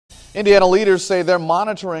Indiana leaders say they're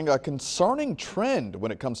monitoring a concerning trend when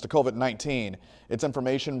it comes to COVID-19. It's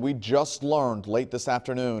information we just learned late this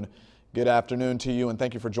afternoon. Good afternoon to you and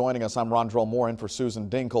thank you for joining us. I'm Rondrell Moore in for Susan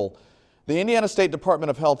Dinkle. The Indiana State Department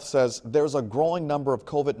of Health says there's a growing number of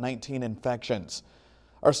COVID-19 infections.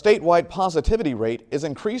 Our statewide positivity rate is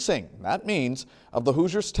increasing. That means of the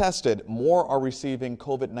Hoosiers tested, more are receiving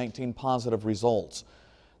COVID-19 positive results.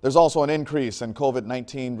 There's also an increase in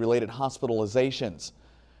COVID-19 related hospitalizations.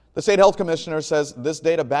 The state health commissioner says this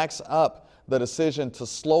data backs up the decision to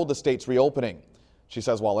slow the state's reopening. She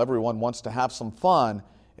says while everyone wants to have some fun,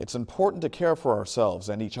 it's important to care for ourselves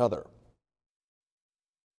and each other.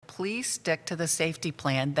 Please stick to the safety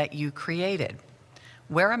plan that you created.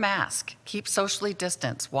 Wear a mask, keep socially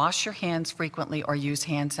distanced, wash your hands frequently or use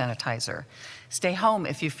hand sanitizer. Stay home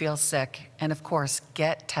if you feel sick, and of course,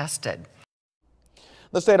 get tested.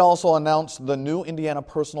 The state also announced the new Indiana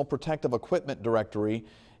Personal Protective Equipment Directory.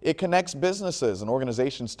 It connects businesses and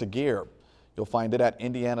organizations to gear. You'll find it at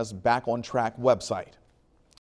Indiana's Back on Track website.